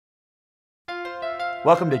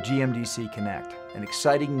Welcome to GMDC Connect, an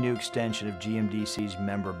exciting new extension of GMDC's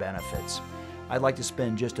member benefits. I'd like to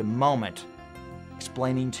spend just a moment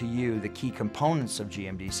explaining to you the key components of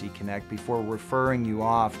GMDC Connect before referring you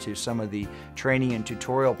off to some of the training and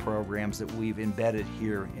tutorial programs that we've embedded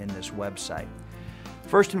here in this website.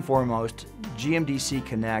 First and foremost, GMDC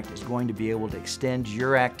Connect is going to be able to extend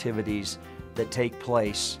your activities that take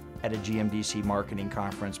place at a GMDC marketing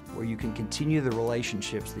conference, where you can continue the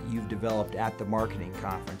relationships that you've developed at the marketing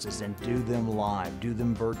conferences and do them live, do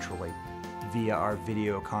them virtually via our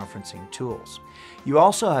video conferencing tools. You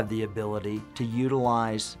also have the ability to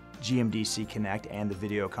utilize GMDC Connect and the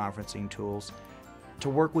video conferencing tools to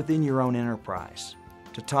work within your own enterprise,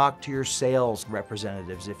 to talk to your sales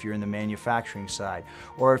representatives if you're in the manufacturing side,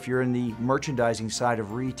 or if you're in the merchandising side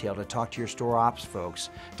of retail, to talk to your store ops folks,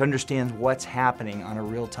 to understand what's happening on a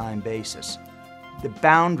real-time basis. The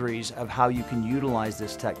boundaries of how you can utilize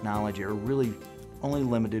this technology are really only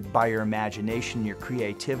limited by your imagination and your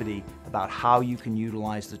creativity about how you can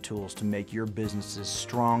utilize the tools to make your businesses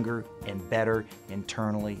stronger and better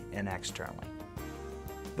internally and externally.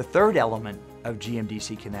 The third element of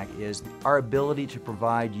GMDC Connect is our ability to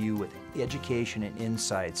provide you with education and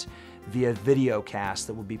insights via video casts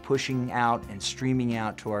that will be pushing out and streaming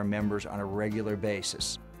out to our members on a regular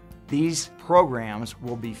basis. These programs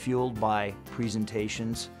will be fueled by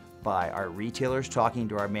presentations by our retailers talking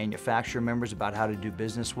to our manufacturer members about how to do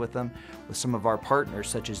business with them, with some of our partners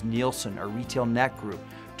such as Nielsen or Retail Net Group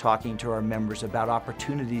talking to our members about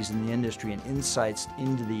opportunities in the industry and insights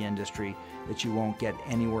into the industry that you won't get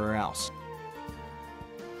anywhere else.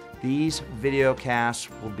 These video casts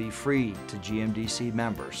will be free to GMDC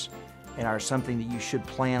members and are something that you should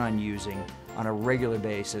plan on using on a regular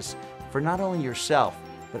basis for not only yourself,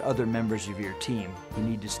 but other members of your team who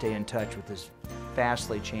need to stay in touch with this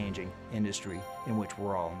fastly changing industry in which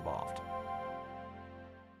we're all involved.